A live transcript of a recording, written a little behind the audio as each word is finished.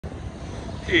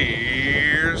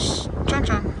Here's Chun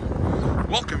Chun.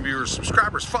 Welcome viewers,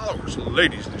 subscribers, followers,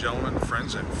 ladies and gentlemen,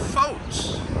 friends and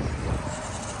foes.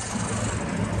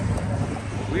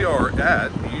 We are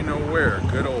at, you know where,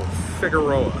 good old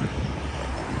Figueroa.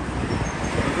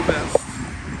 One of the best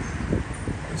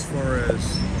as far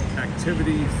as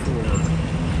activity for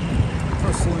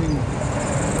hustling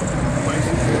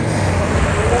bicycles.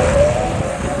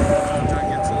 John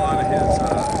gets a lot of his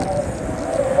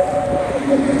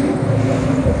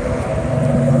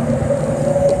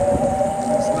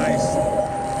nice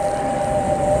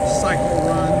cycle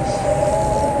runs.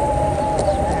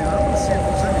 And I'm going to see if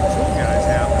there's any tool guys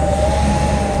happening.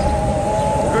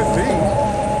 Could be.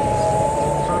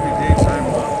 Probably daytime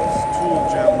models, tool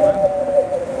gentlemen.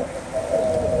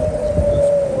 This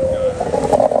poor guy.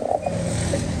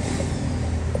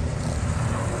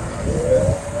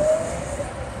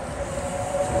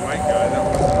 It's a white guy, that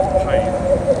wasn't a pipe.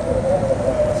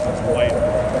 This was lighter.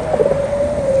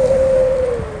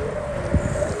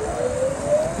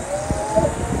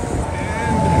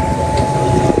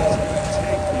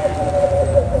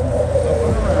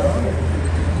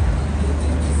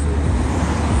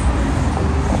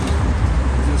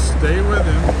 Stay with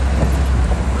him.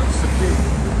 That's the key.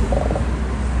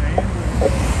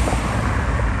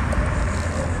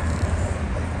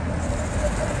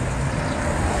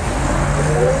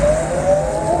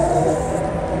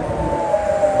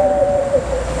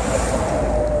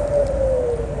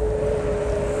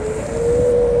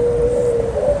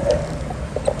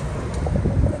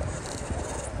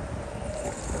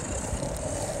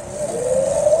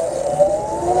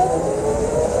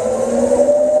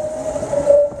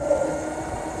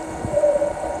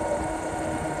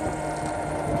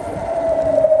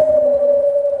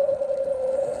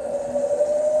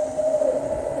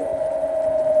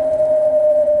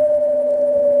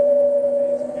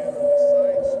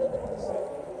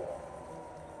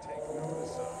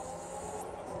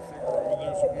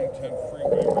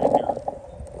 Freeway right here.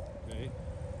 Okay.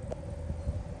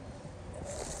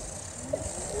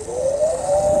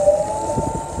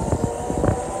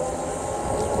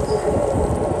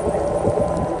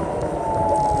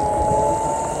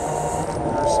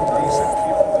 There's some decent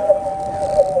people there.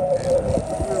 And there's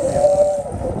really a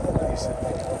lot of decent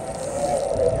people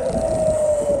right here.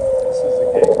 This is the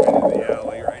gateway to the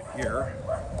alley right here.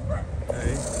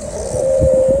 Okay.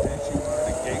 If you wanted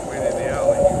a gateway to the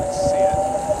alley, you would see it.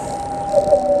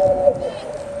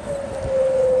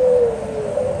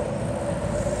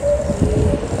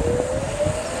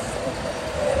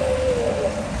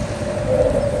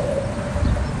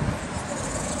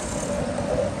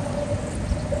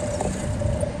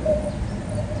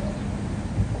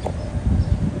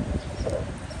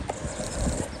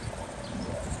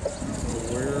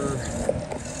 Where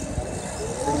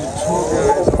the two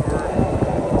guys are.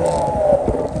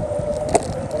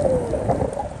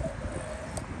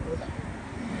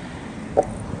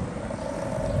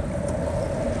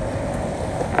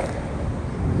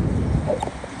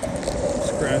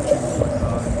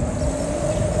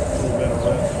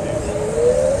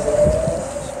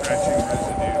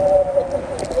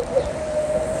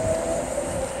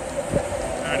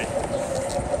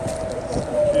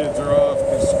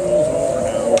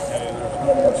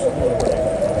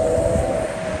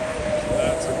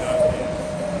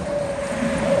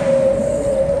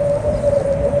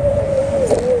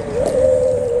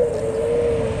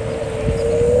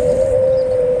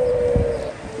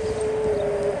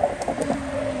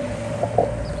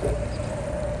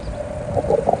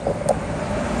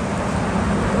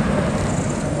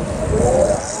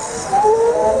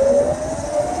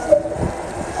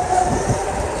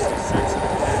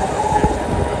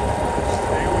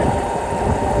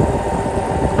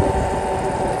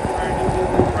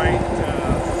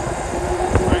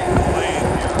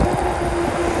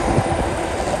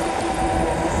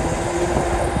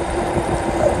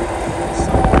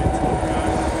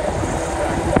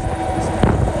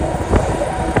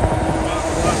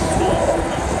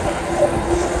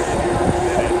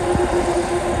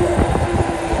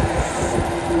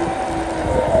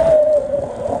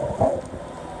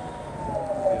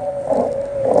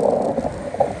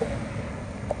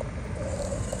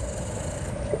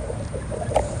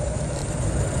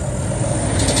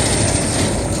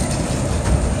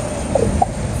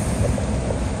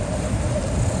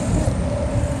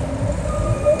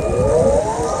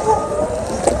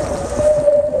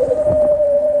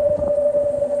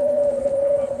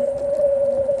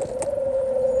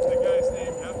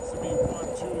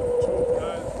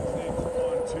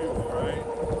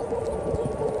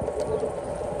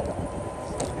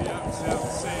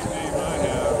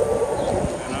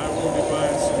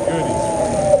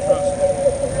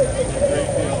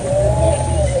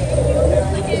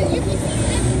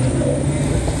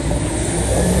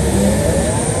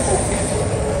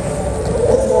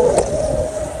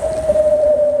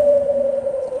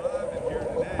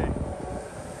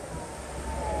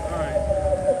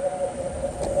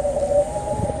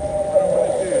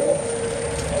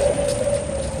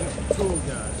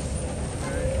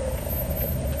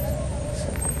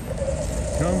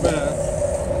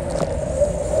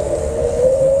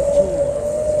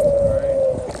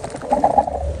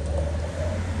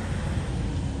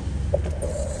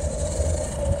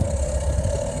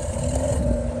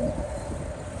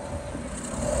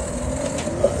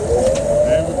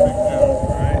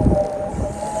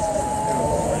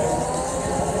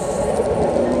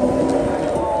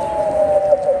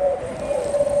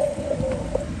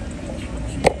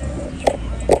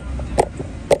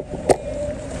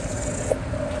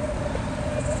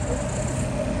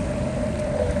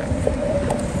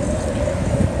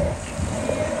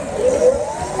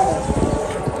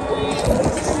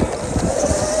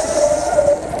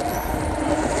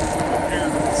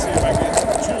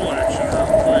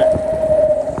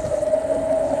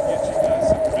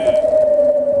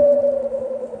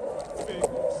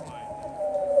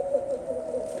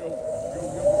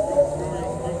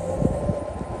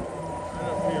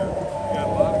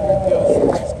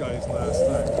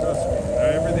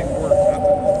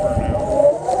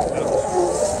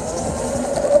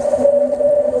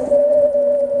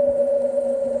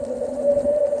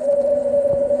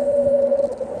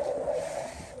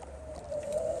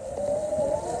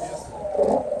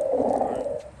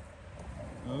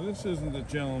 Now this isn't the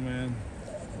gentleman,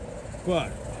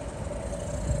 but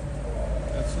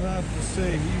that's not to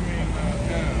say he may not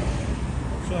have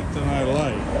something I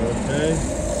like, okay?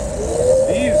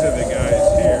 These are the guys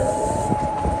here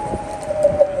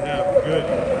that have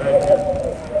goodies right here.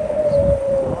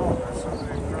 Oh, there's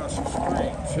somebody across the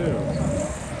street too.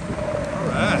 All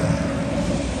right.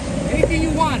 Anything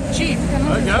you want, cheap. I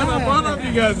got one of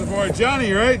you guys before.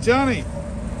 Johnny, right? Johnny?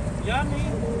 Yanni?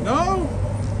 No?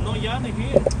 No, Yanni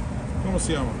here. ¿Cómo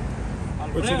se llama?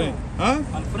 Alfredo. What's your name? Huh?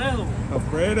 Alfredo.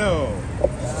 Alfredo.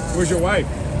 Where's your wife?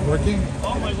 Working?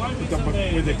 Oh, my wife is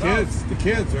With the kids? The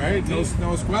kids, right? No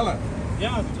escuela.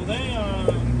 Yeah, today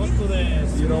go to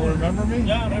the... You don't remember me?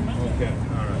 Yeah, I remember. Okay,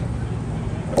 all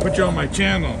right. I put you on my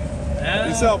channel. Yeah.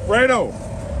 It's Alfredo.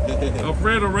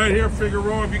 Alfredo right here,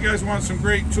 Figueroa. If you guys want some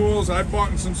great tools, I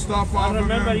bought some stuff off of him.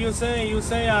 Remember you say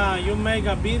you make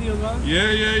a video, no?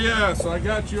 Yeah. So I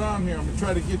got you on here. I'm gonna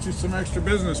try to get you some extra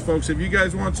business, folks. If you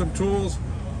guys want some tools,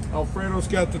 Alfredo's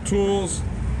got the tools,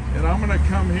 and I'm gonna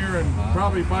come here and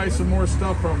probably buy some more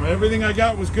stuff from him. Everything I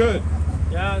got was good.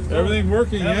 Yeah, it's good. Everything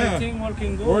working, Everything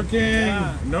working good. Working,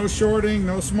 yeah. No shorting,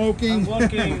 no smoking. I'm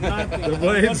working, nothing. The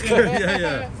blade's good,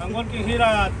 yeah. I'm working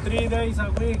here 3 days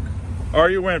a week. Are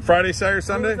you when? Friday, Saturday,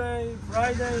 Sunday? Tuesday,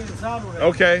 Friday, and Saturday.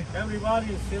 Okay.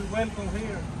 Everybody is still welcome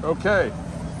here. Okay.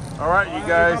 All right, you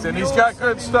guys. And he's got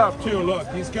good stuff, too. Look,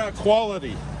 he's got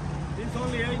quality. It's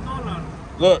only $8.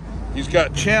 Look, he's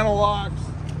got channel locks.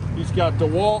 He's got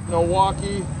DeWalt,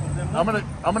 Milwaukee. I'm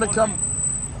gonna come.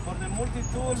 For the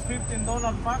multi-tool,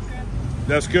 $15 packet.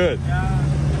 That's good.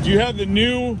 Yeah. Do you have the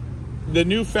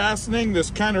new fastening,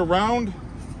 this kind of round?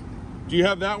 Do you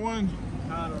have that one?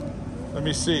 I don't know. Let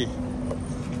me see.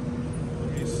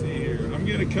 Let me see here. I'm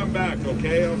gonna come back,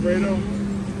 okay, Alfredo?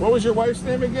 What was your wife's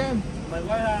name again? My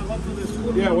wife went to the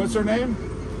school. Yeah, what's her name?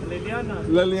 Liliana.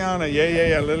 Liliana.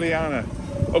 Yeah, Liliana.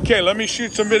 Okay, let me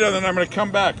shoot some video, then I'm gonna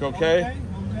come back, okay?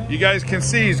 You guys can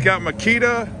see he's got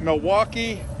Makita,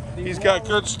 Milwaukee. He's got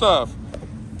good stuff.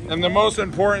 And the most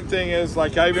important thing is,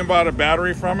 like, I even bought a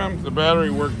battery from him. The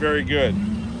battery worked very good.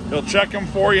 He'll check them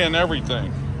for you and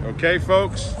everything. Okay,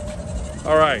 folks?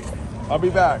 All right, I'll be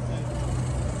back.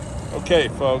 Okay,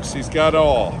 folks, he's got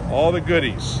all the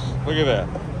goodies. Look at that.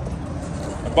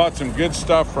 I bought some good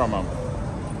stuff from him.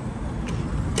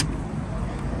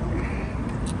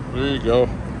 There you go.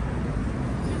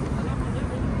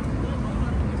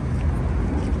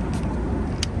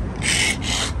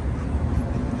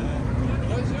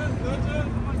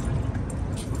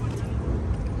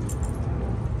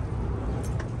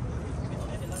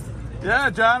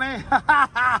 Yeah, Johnny.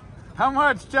 How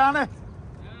much, Johnny? Yeah.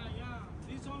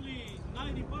 It's only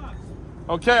 $90.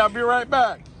 Okay, I'll be right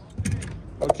back.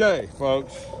 Okay,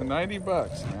 folks, 90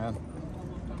 bucks, man.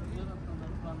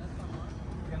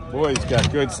 Boy, he's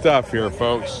got good stuff here,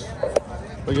 folks.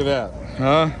 Look at that,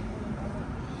 huh?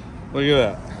 Look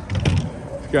at that.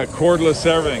 He's got cordless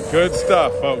everything. Good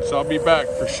stuff, folks. I'll be back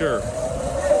for sure.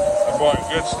 I bought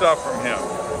good stuff from him.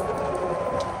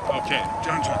 Okay,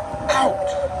 John, out.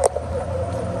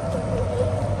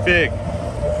 Fig.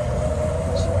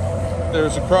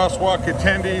 There's a crosswalk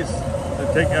attendees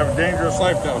that have a dangerous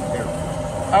life down here.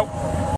 Out.